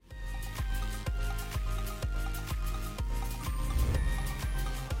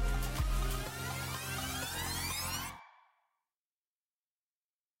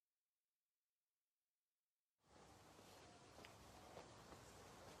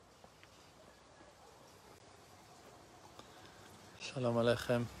Shalom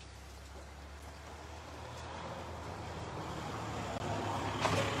Aleichem.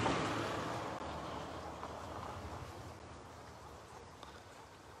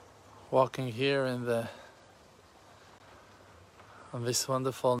 Walking here on this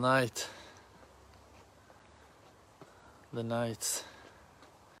wonderful night, the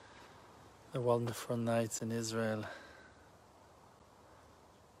wonderful nights in Israel.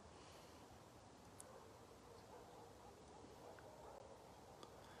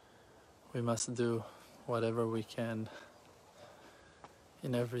 We must do whatever we can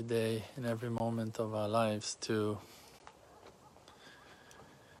in every day, in every moment of our lives to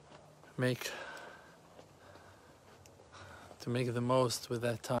make the most with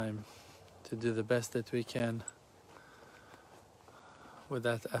that time, to do the best that we can with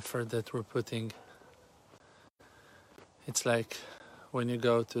that effort that we're putting. It's like when you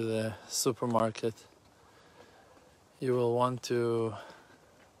go to the supermarket, you will want to,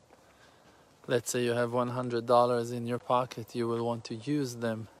 let's say you have $100 in your pocket, you will want to use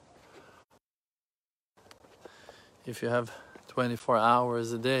them. If you have 24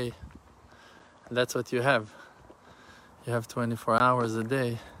 hours a day, and that's what you have 24 hours a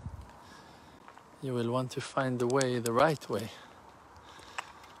day, you will want to find the right way,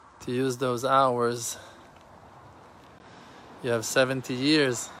 to use those hours. You have 70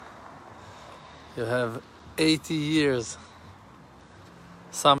 years, you have 80 years,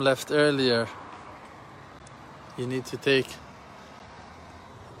 some left earlier. You need to take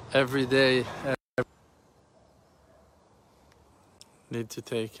every day,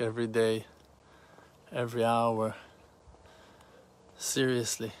 every hour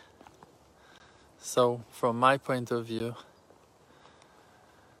seriously. So from my point of view,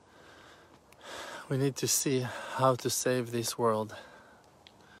 we need to see how to save this world.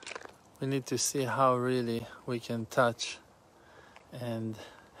 We need to see how really we can touch and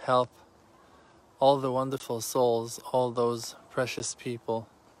help all the wonderful souls, all those precious people,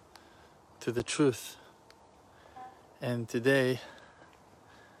 to the truth. And today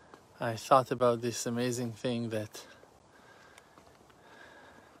I thought about this amazing thing that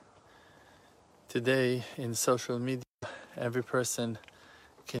today in social media every person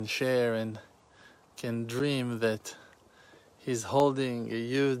can share and can dream that he's holding a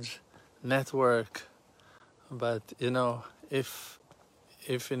huge network, but if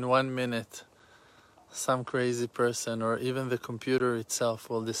in 1 minute some crazy person or even the computer itself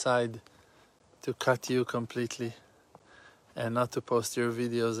will decide to cut you completely and not to post your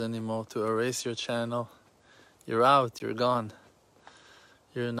videos anymore, to erase your channel, you're out, you're gone.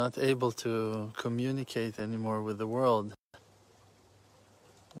 You're not able to communicate anymore with the world.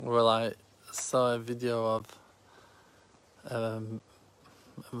 Well, I saw a video of a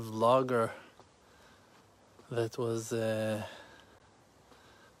vlogger that was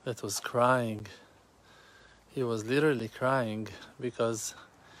crying. He was literally crying because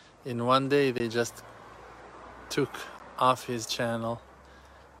in one day they just took off his channel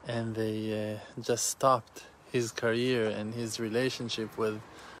and they just stopped his career and his relationship with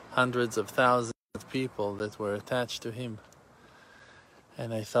hundreds of thousands of people that were attached to him.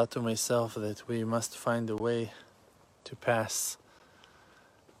 And I thought to myself that we must find a way to pass,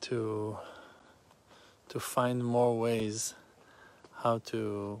 to find more ways how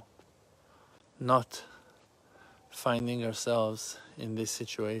to not finding ourselves in this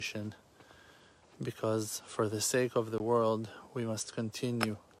situation, because for the sake of the world we must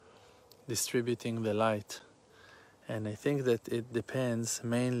continue distributing the light. And I think that it depends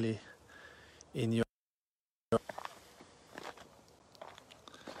mainly in your...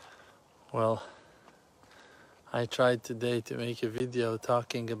 Well, I tried today to make a video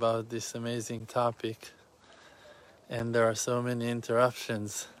talking about this amazing topic, and there are so many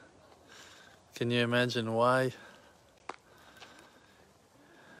interruptions. Can you imagine why?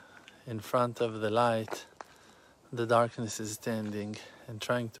 In front of the light, the darkness is standing and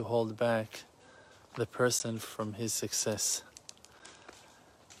trying to hold back the person from his success.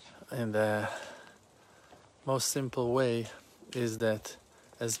 And the most simple way is that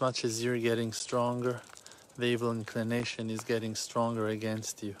as much as you're getting stronger, the evil inclination is getting stronger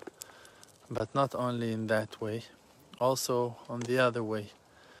against you. But not only in that way, also on the other way,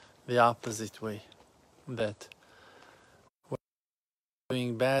 the opposite way, that when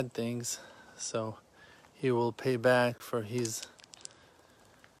doing bad things, so he will pay back for his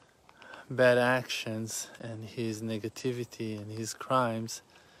bad actions and his negativity and his crimes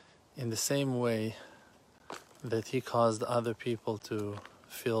in the same way that he caused other people to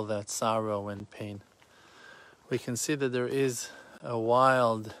feel that sorrow and pain. We can see that there is a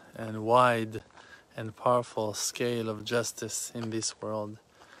wild and wide and powerful scale of justice in this world.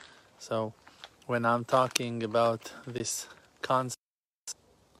 So when I'm talking about this concept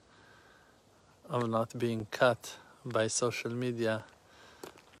of not being cut by social media,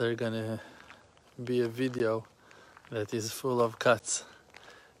 there's gonna be a video that is full of cuts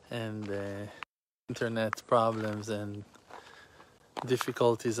and internet problems and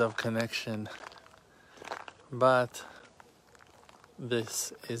difficulties of connection. But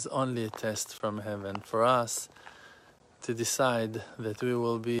this is only a test from heaven for us to decide that we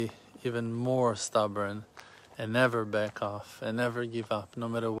will be even more stubborn and never back off and never give up no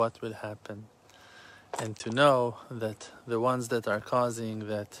matter what will happen. And to know that the ones that are causing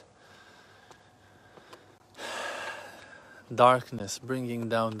that darkness, bringing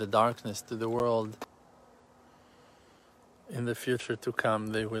down the darkness to the world, in the future to come,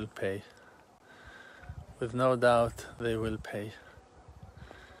 they will pay. With no doubt, they will pay.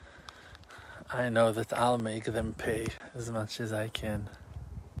 I know that I'll make them pay as much as I can.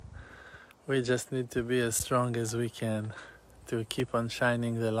 We just need to be as strong as we can to keep on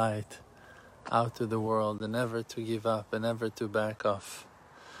shining the light out to the world and never to give up and never to back off.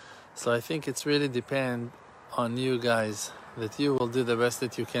 So I think it's really depend on you guys, that you will do the best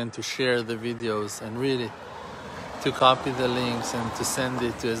that you can to share the videos and really to copy the links and to send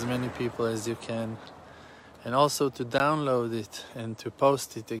it to as many people as you can, and also to download it and to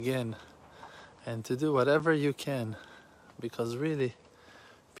post it again and to do whatever you can, because really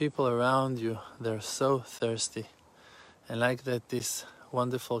people around you, they're so thirsty and like that this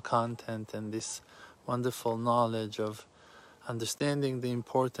wonderful content and this wonderful knowledge of understanding the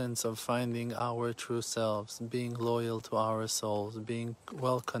importance of finding our true selves, being loyal to our souls, being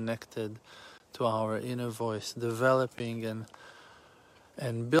well connected to our inner voice, developing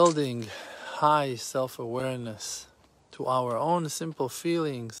and building high self-awareness to our own simple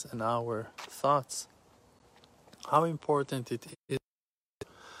feelings and our thoughts. How important it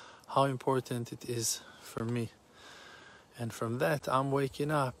is for me. And from that, I'm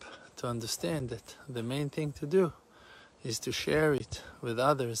waking up to understand that the main thing to do is to share it with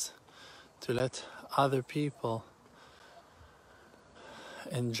others, to let other people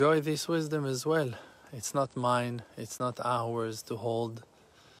enjoy this wisdom as well. It's not mine, it's not ours to hold.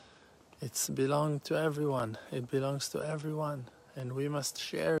 It's belongs to everyone. It belongs to everyone. And we must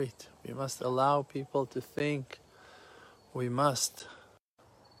share it. We must allow people to think. We must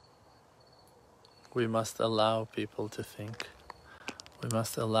allow people to think. We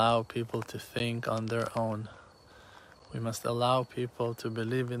must allow people to think on their own. We must allow people to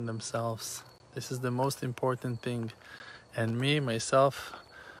believe in themselves. This is the most important thing. And me, myself,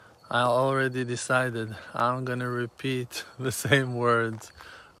 I already decided I'm gonna repeat the same words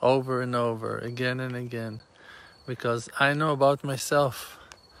over and over, again and again, because I know about myself.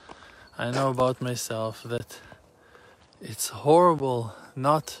 I know about myself that it's horrible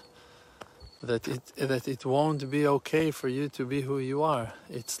not that it won't be okay for you to be who you are.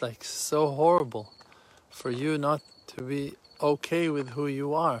 It's like so horrible for you not to be okay with who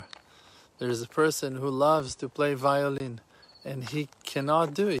you are. There's a person who loves to play violin and he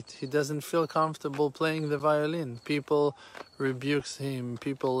cannot do it. He doesn't feel comfortable playing the violin. People rebukes him,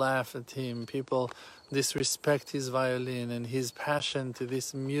 people laugh at him, people disrespect his violin and his passion to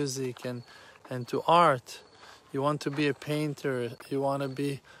this music and to art. You want to be a painter, you want to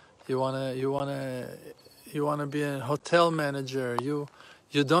be a hotel manager, you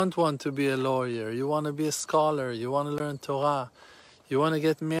don't want to be a lawyer, you want to be a scholar, you want to learn Torah. You want to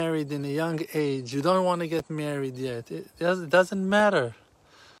get married in a young age. You don't want to get married yet. It doesn't matter.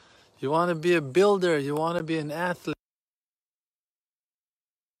 You want to be a builder. You want to be an athlete.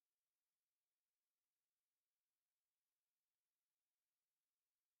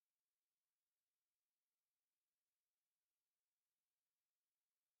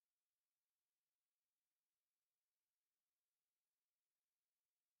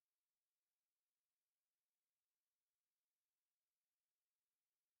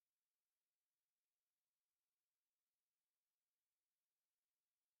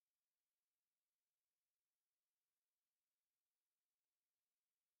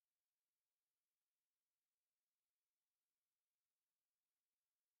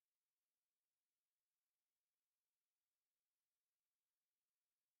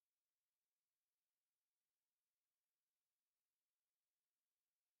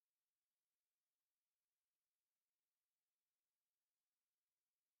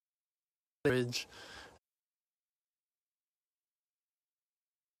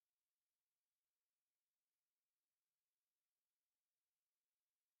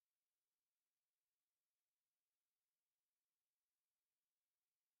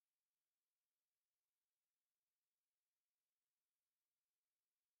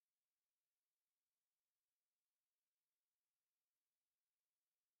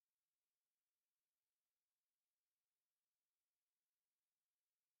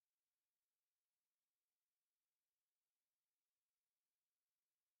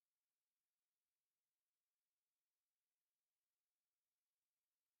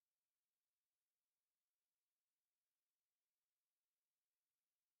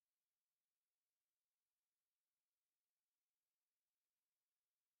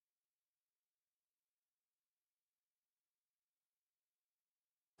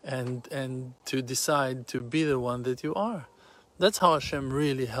 and to decide to be the one that you are. That's how Hashem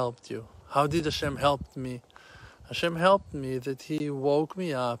really helped you. How did Hashem help me? Hashem helped me that He woke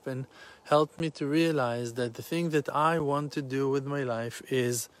me up and helped me to realize that the thing that I want to do with my life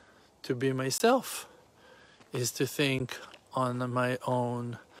is to be myself, is to think on my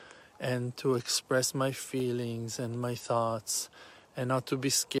own and to express my feelings and my thoughts and not to be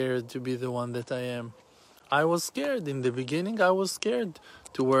scared to be the one that I am. I was scared in the beginning. I was scared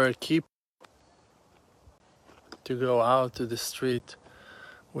to wear a kippah, to go out to the street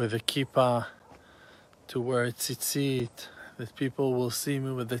with a kippah, to wear a tzitzit, that people will see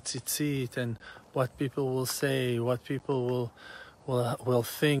me with a tzitzit, and what people will say, what people will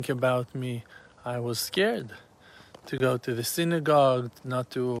think about me. I was scared to go to the synagogue,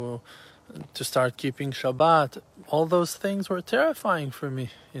 not to start keeping Shabbat. All those things were terrifying for me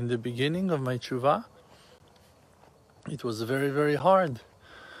in the beginning of my tshuva. It was very, very hard.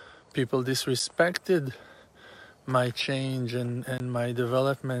 People disrespected my change and my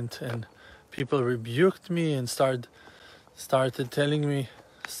development, and people rebuked me and started telling me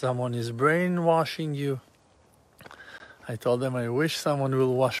someone is brainwashing you. I told them I wish someone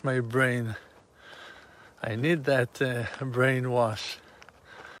will wash my brain. I need that brainwash.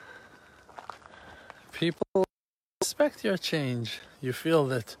 People respect your change. You feel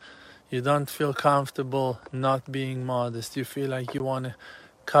that you don't feel comfortable not being modest. You feel like you want to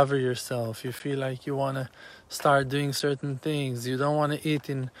cover yourself. You feel like you want to start doing certain things. You don't want to eat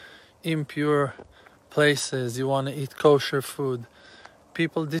in impure places. You want to eat kosher food.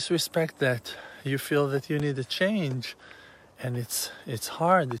 People disrespect that. You feel that you need a change, and it's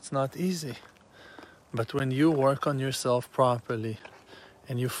hard. It's not easy. But when you work on yourself properly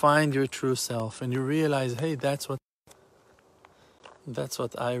and you find your true self and you realize, hey, that's what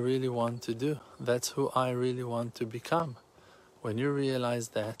I really want to do. That's who I really want to become. When you realize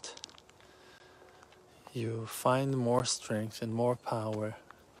that, you find more strength and more power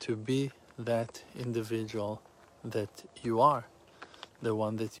to be that individual that you are, the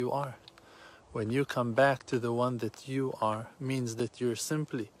one that you are. When you come back to the one that you are, means that you're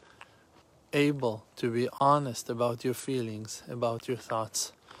simply able to be honest about your feelings, about your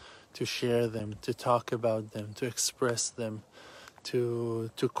thoughts, to share them, to talk about them, to express them, to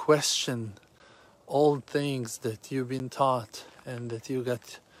question old things that you've been taught and that you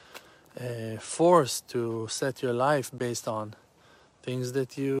got forced to set your life based on, things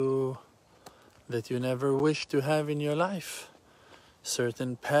that you never wished to have in your life,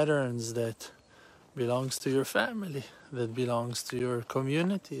 certain patterns that belongs to your family, that belongs to your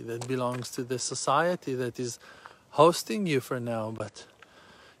community, that belongs to the society that is hosting you for now. But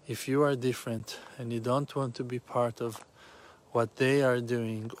if you are different and you don't want to be part of what they are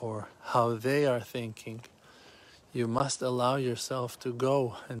doing or how they are thinking, you must allow yourself to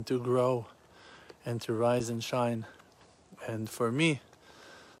go and to grow and to rise and shine. And for me,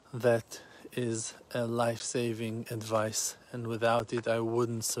 that is a life-saving advice, and without it I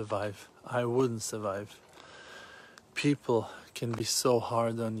wouldn't survive. People can be so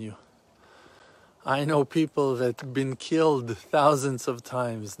hard on you. I know people that have been killed thousands of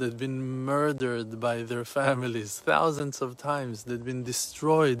times, that have been murdered by their families thousands of times, that have been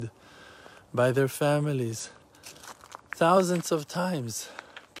destroyed by their families thousands of times.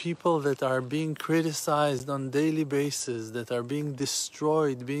 People that are being criticized on a daily basis, that are being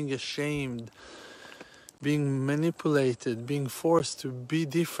destroyed, being ashamed, being manipulated, being forced to be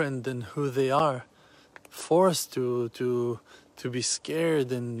different than who they are, forced to be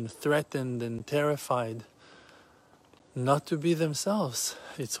scared and threatened and terrified, not to be themselves.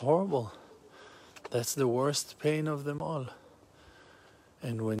 It's horrible. That's the worst pain of them all.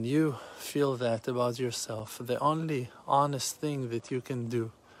 And when you feel that about yourself, the only honest thing that you can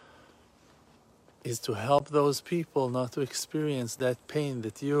do is to help those people not to experience that pain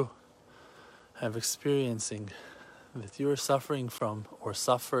that you have experiencing, that you are suffering from or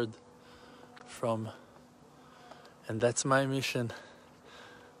suffered from. And that's my mission,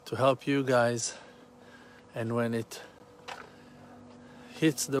 to help you guys. And when it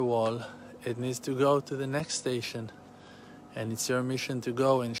hits the wall, it needs to go to the next station. And it's your mission to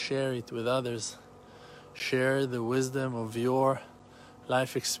go and share it with others. Share the wisdom of your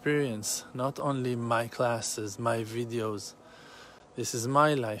life experience, not only my classes, my videos. This is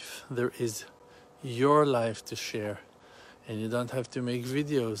my life. There is your life to share. And you don't have to make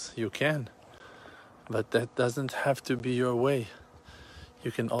videos. You can. But that doesn't have to be your way.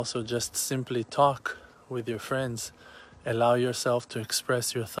 You can also just simply talk with your friends. Allow yourself to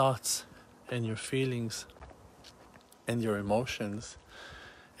express your thoughts and your feelings and your emotions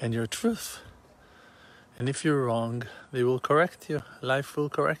and your truth. And if you're wrong, they will correct you. Life will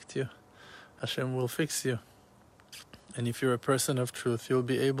correct you. Hashem will fix you. And if you're a person of truth, you'll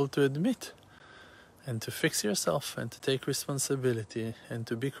be able to admit and to fix yourself and to take responsibility and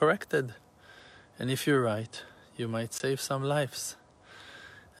to be corrected. And if you're right, you might save some lives.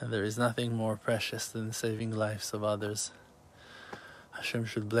 And there is nothing more precious than saving lives of others. Hashem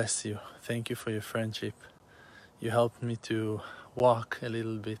should bless you. Thank you for your friendship. You helped me to walk a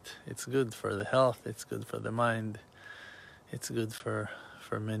little bit. It's good for the health, it's good for the mind, it's good for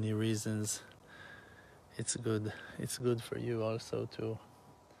many reasons. It's good for you also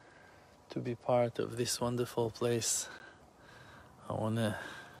to be part of this wonderful place.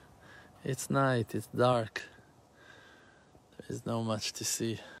 It's night, it's dark. There is no much to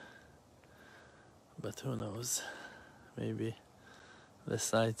see. But who knows? Maybe the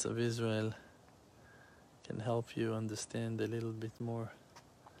sights of Israel can help you understand a little bit more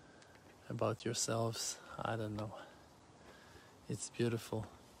about yourselves. I don't know. It's beautiful.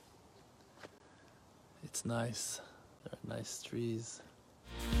 It's nice. There are nice trees.